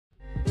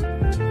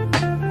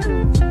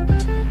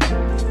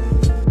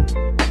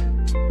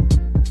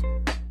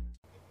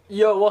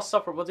Yo, what's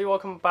up everybody,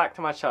 welcome back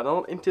to my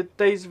channel. In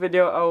today's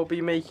video I will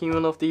be making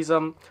one of these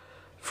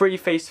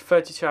 3-phase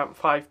 32 amp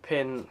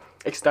 5-pin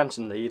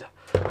extension lead.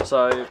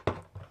 So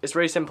it's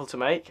really simple to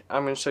make.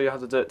 I'm going to show you how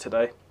to do it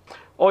today.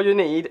 All you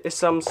need is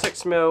some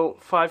 6mm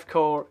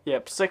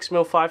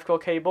 5-core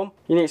cable.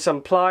 You need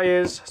some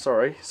pliers,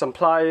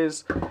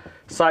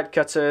 side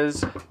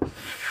cutters,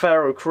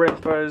 ferrule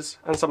crimpers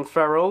and some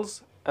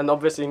ferrules, and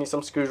obviously you need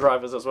some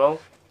screwdrivers as well.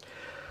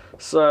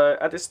 So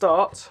at the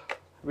start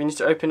we need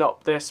to open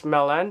up this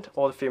male end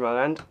or the female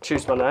end.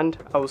 Choose one end.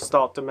 I will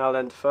start the male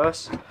end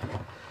first.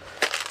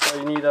 So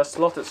you need a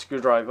slotted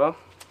screwdriver.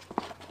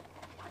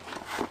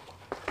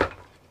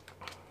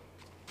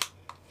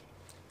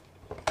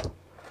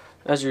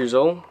 As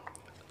usual.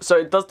 So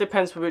it does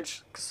depend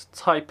which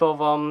type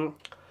of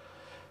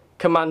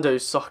commando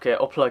socket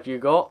or plug you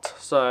got.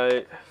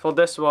 So for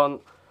this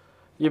one,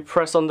 you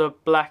press on the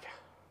black.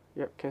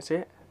 Yep, can you see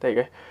it? There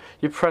you go.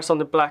 You press on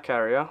the black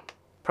area,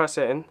 press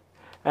it in.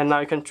 And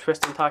now you can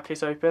twist the entire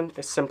case open.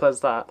 It's simple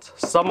as that.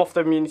 Some of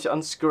them you need to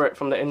unscrew it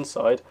from the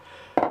inside.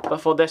 But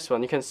for this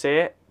one, you can see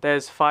it.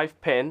 There's 5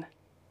 pin.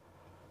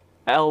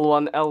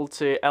 L1,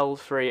 L2,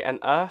 L3 and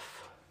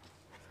earth.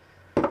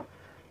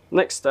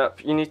 Next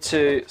step, you need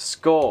to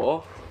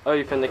score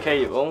open the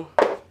cable.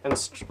 And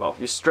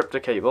you strip the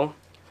cable.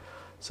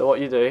 So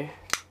what you do,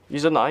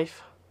 use a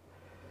knife.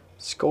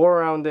 Score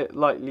around it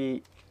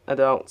lightly at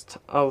the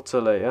outer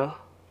layer.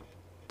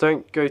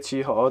 Don't go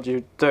too hard,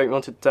 you don't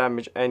want to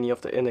damage any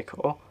of the inner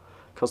core,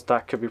 because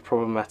that could be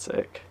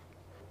problematic.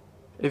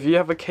 If you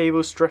have a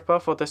cable stripper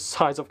for this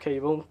size of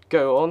cable,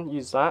 go on,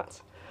 use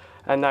that.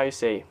 And now you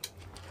see,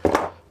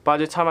 by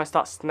the time I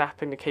start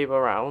snapping the cable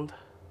around,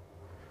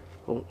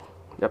 oh,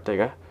 yep, there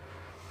you go.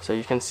 So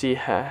you can see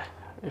here,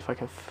 if I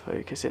can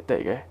focus it, there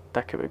you go,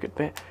 that could be a good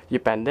bit. You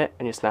bend it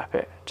and you snap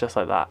it, just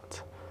like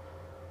that.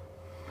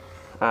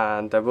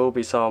 And there will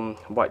be some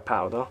white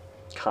powder,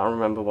 can't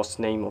remember what's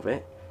the name of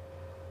it.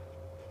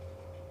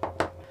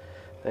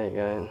 There you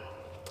go.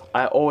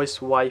 I always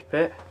wipe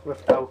it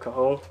with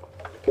alcohol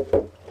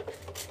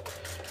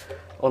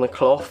on a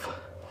cloth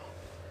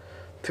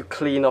to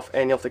clean off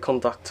any of the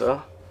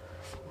conductor.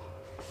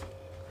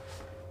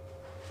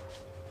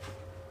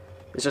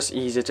 It's just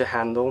easier to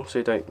handle so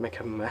you don't make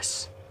a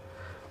mess.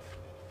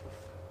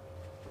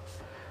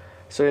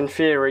 So in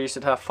theory you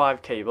should have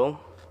 5 cable,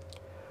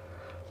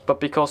 but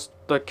because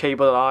the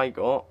cable that I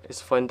got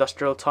is for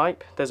industrial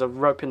type, there's a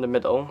rope in the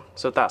middle,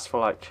 so that's for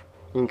like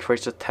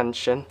increase the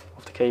tension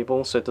of the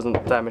cable so it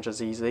doesn't damage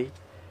as easy.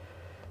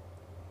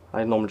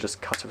 I normally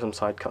just cut it with some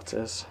side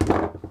cutters.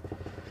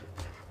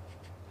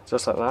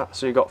 Just like that.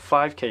 So you've got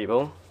 5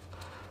 cable.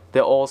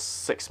 They're all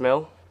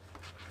 6mm.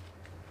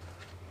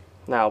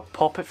 Now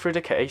pop it through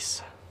the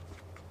case.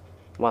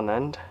 One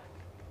end.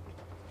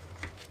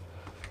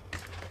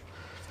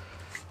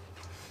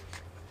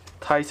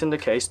 Tighten the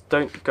case.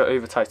 Don't go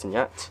over tighten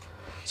yet.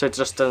 So it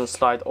just doesn't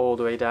slide all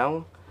the way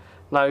down.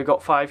 Now you've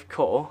got 5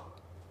 core.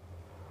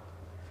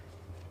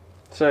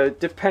 So it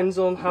depends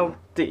on how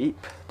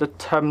deep the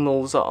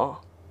terminals are,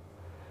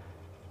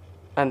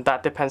 and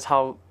that depends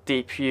how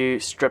deep you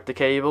strip the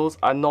cables.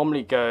 I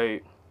normally go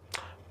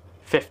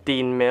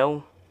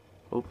 15mm,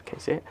 oh, can you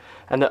see it?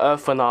 And the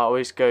earth one I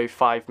always go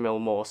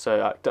 5mm more,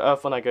 so the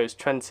earth one I go is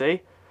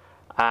 20,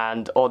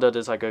 and all the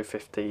others I go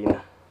 15.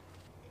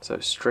 So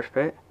strip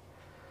it.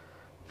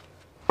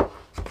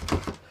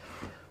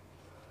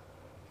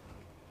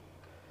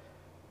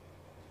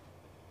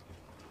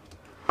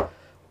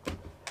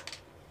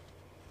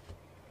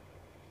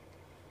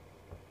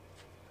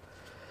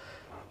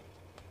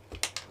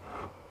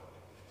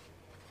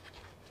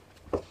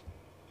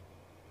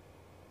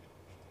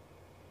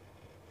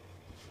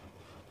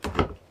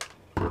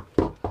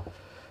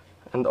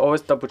 And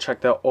always double check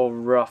they're all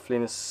roughly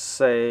in the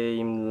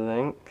same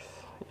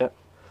length. Yep.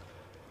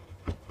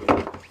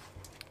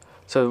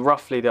 So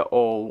roughly they're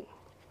all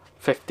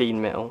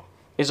 15mm.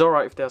 It's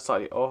alright if they're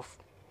slightly off,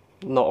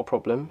 not a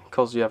problem,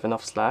 because you have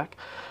enough slack.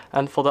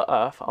 And for the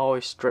earth, I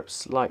always strip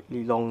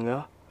slightly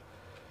longer.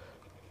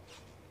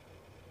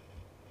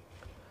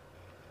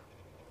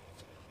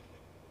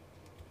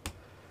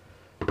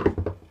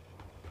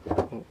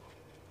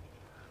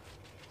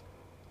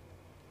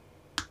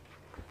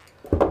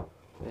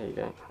 There you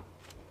go.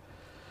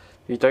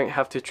 You don't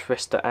have to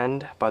twist the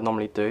end, but I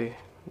normally do.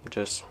 It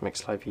just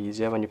makes life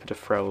easier when you put a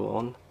ferrule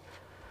on.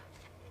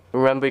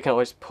 Remember, you can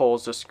always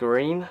pause the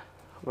screen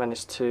when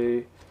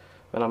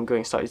I'm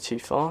going slightly too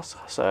fast.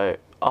 So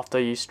after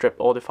you strip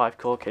all the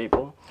 5-core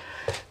cable,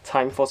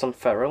 time for some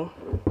ferrule.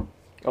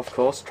 Of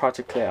course, try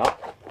to clear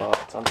up,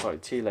 but I'm probably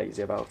too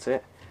lazy about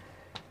it.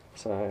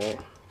 So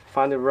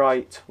find the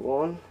right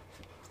one.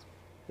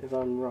 If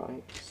I'm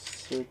right,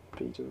 should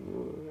be the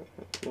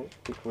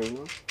green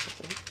one.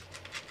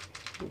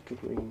 The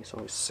green is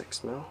always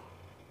 6mm.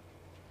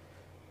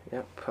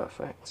 Yep,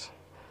 perfect.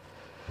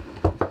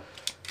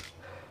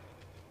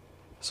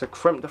 So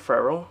crimp the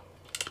ferrule.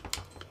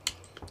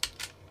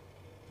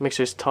 Make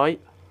sure it's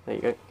tight. There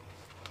you go.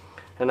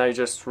 And now you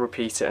just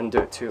repeat it and do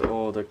it to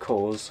all the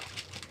cores.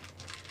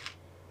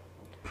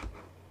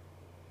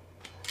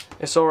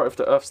 It's alright if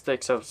the earth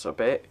sticks out a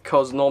bit,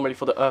 because normally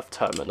for the earth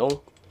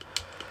terminal,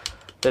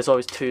 there's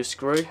always 2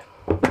 screws.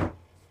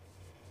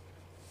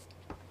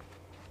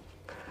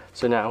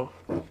 So now,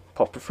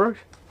 pop it through.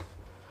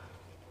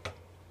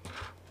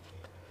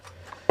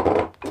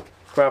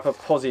 Grab a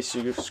posi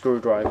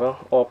screwdriver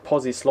or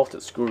posi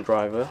slotted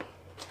screwdriver.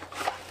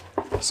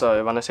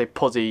 So when I say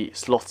posi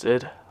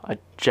slotted, I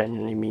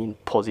genuinely mean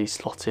posi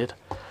slotted.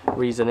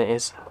 Reason it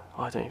is,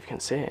 I don't know if you can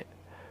see it.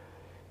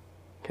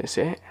 Can you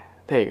see it?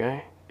 There you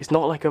go. It's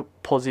not like a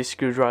posi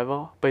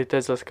screwdriver, but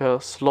there's like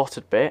a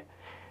slotted bit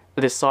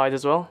at this side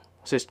as well.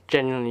 So it's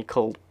genuinely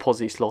called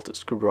posi slotted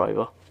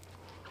screwdriver.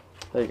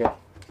 There you go.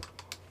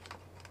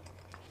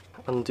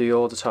 Undo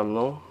your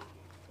terminal.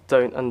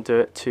 Don't undo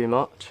it too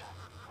much.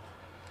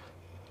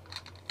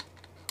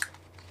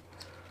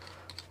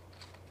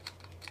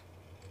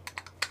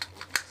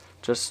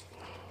 Just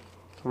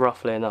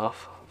roughly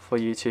enough for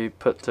you to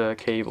put the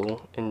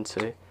cable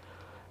into.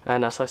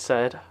 And as I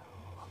said,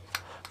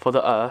 for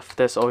the earth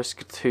there's always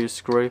 2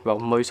 screws. Well,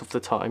 most of the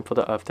time for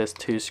the earth there's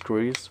 2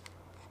 screws.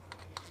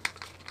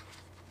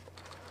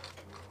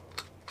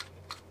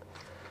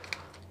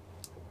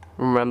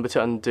 Remember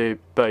to undo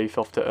both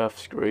of the earth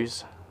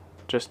screws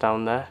just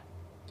down there.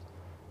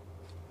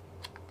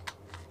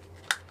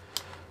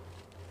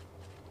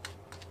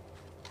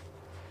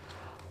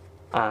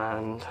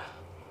 And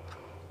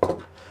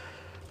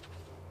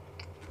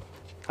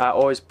I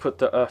always put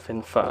the earth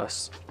in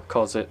first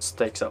because it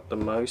sticks up the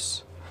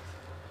most.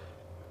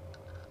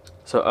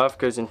 So earth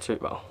goes into,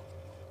 well,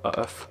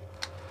 earth.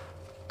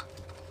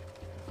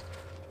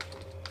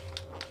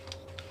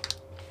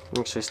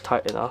 Make sure it's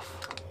tight enough.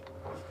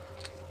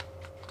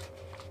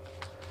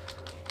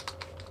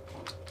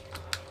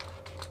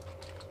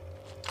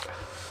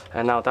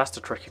 And now that's the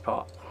tricky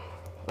part.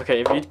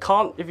 Okay,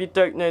 if you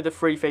don't know the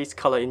 3-phase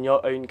colour in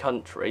your own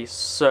country,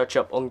 search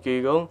up on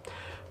Google.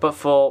 But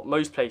for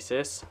most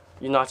places,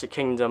 United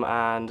Kingdom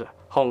and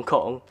Hong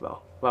Kong,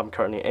 well, where I'm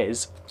currently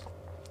is,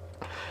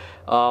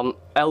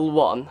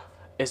 L1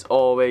 is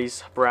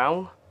always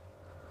brown.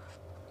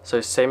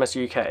 So same as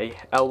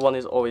UK, L1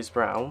 is always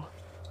brown.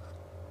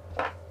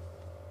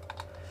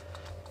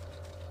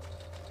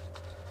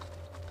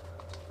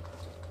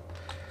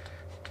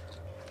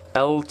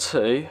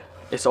 L2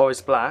 is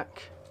always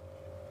black.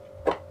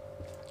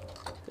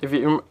 If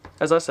you,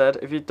 as I said,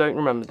 if you don't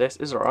remember this,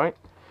 it's alright.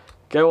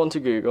 Go onto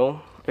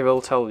Google, it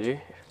will tell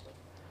you.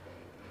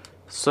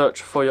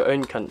 Search for your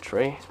own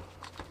country.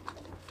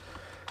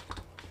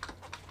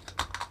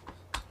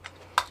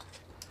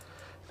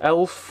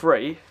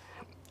 L3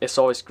 is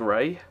always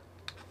grey.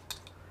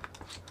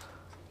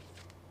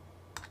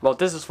 Well,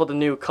 this is for the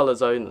new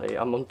colours only.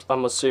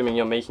 I'm assuming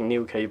you're making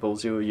new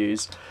cables, you will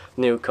use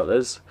new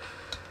colours.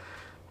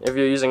 If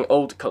you're using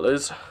old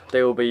colours,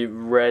 they will be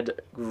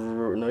red,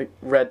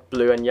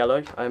 blue and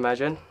yellow, I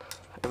imagine,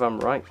 if I'm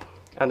right.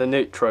 And the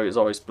neutral is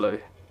always blue.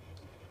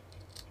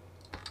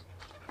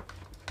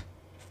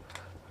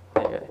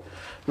 There you go.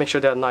 Make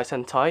sure they're nice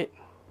and tight.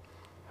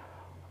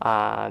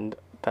 And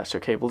that's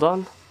your cable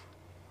done.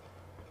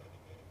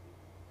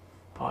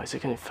 Oh, is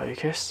it going to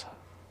focus?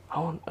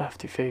 How on earth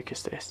to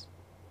focus this?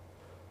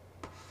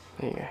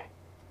 There you go.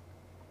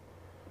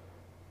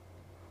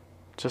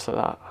 Just like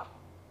that.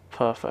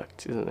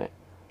 Perfect, isn't it?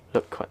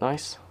 Look quite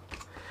nice.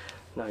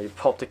 Now you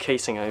pop the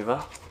casing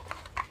over,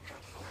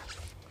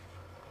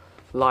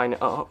 line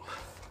it up,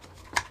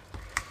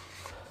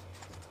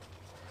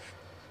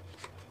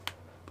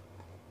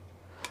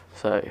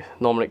 so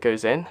normally it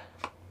goes in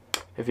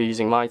if you're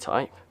using my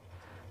type,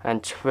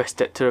 and twist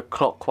it to a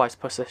clockwise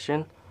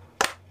position,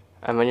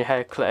 and when you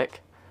hear a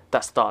click,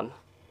 that's done.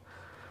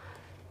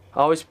 I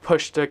always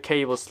push the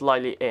cable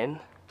slightly in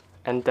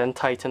and then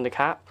tighten the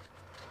cap.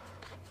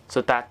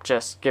 So that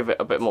just give it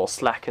a bit more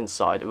slack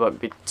inside, it won't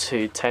be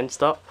too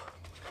tensed up.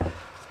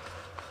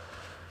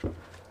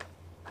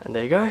 And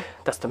there you go,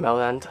 that's the male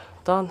end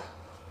done.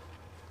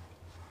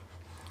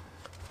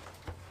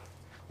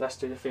 Let's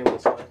do the female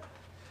side.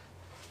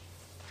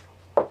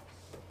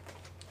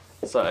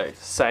 So,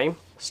 same,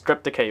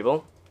 strip the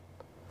cable,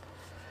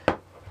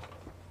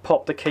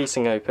 pop the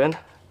casing open.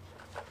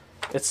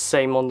 It's the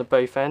same on the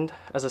both end.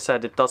 As I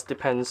said, it does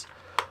depends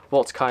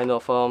what kind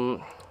of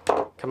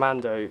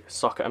commando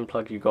socket and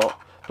plug you got,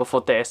 but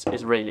for this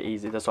it's really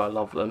easy, that's why I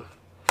love them.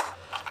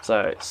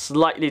 So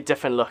slightly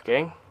different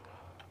looking,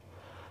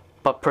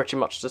 but pretty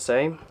much the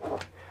same.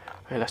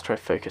 Okay, let's try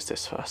to focus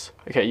this first.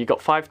 Okay, you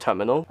got 5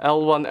 terminal,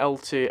 L1,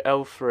 L2,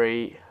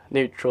 L3,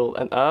 neutral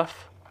and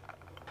earth.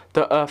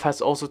 The earth has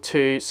also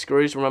 2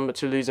 screws, remember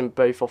to loosen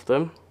both of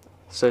them.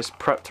 So it's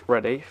prepped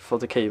ready for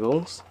the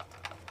cables.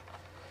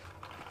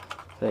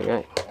 There you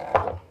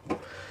go.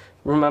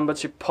 Remember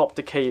to pop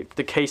the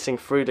casing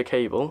through the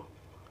cable.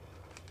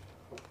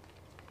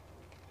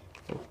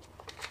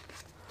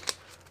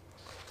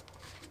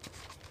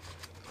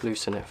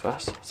 Loosen it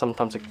first.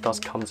 Sometimes it does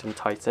come in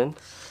tightened.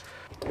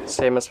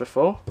 Same as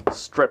before.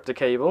 Strip the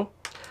cable.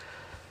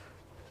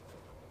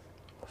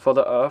 For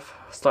the earth,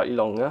 slightly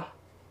longer.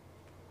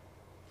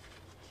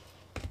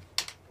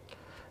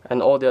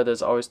 and all the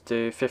others I always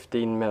do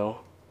 15mm.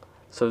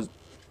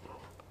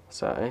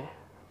 So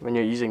when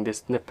you're using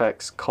this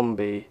Kipex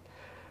combi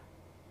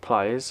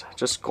pliers,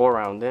 just go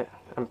around it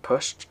and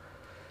push.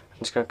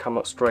 It's going to come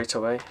up straight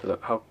away.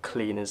 Look how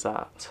clean is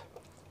that.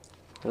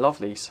 I love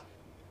these.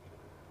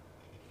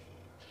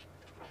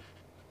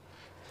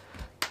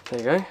 There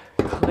you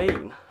go,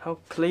 clean. How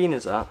clean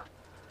is that?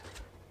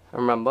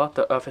 And remember,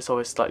 the earth is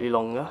always slightly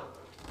longer.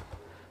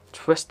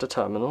 Twist the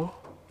terminal.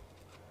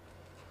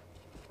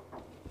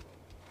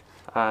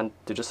 And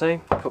do the same.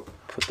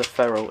 Put the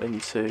ferrule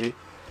into,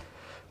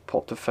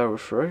 pop the ferrule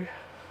through.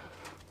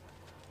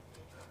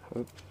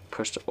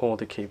 Push all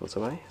the cables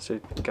away so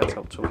it gets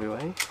out all the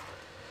way.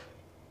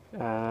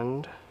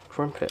 And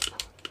crimp it.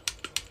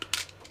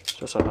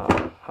 Just like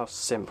that. How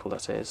simple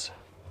that is.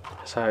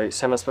 So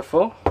same as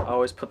before, I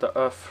always put the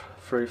earth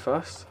through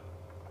first.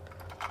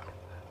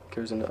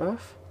 Goes in the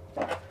earth.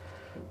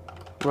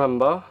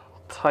 Remember,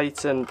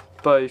 tighten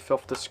both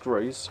of the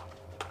screws.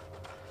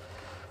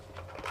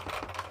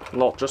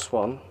 Not just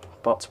one,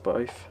 but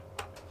both.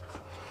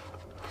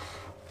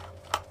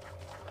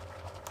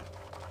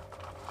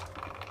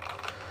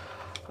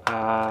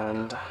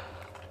 And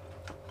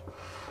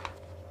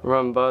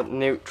remember,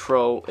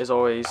 neutral is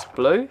always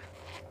blue.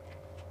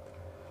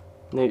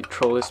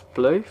 Neutral is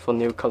blue for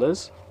new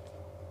colours.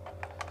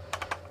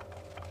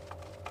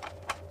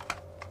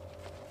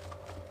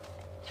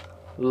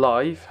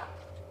 Live,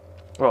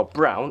 well,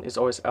 brown is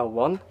always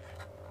L1.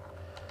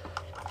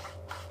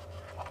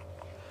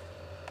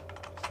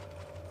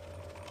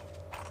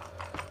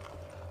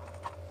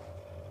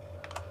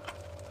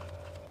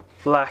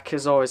 Black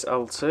is always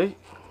L2.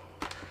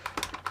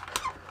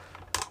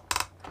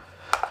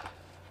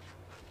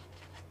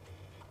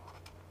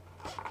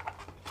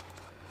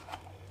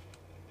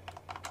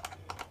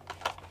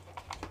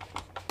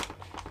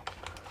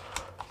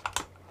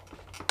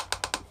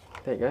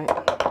 There you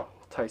go,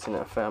 tighten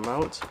it a fair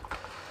amount.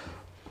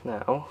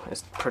 Now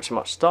it's pretty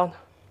much done,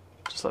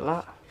 just like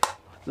that.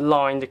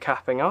 Line the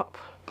capping up.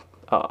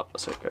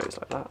 So it goes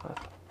like that, I'm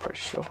pretty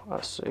sure, I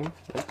assume.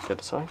 Yeah, the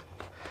other side.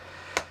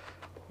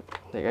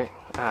 There you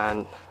go,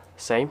 and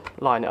same,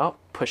 line it up,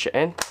 push it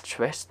in,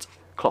 twist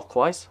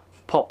clockwise,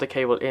 pop the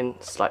cable in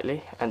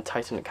slightly and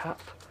tighten the cap.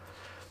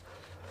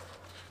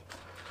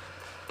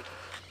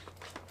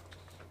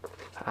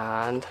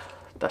 And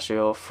that's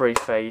your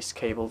 3-phase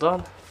cable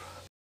done.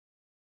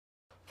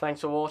 Thanks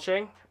for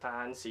watching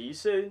and see you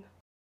soon.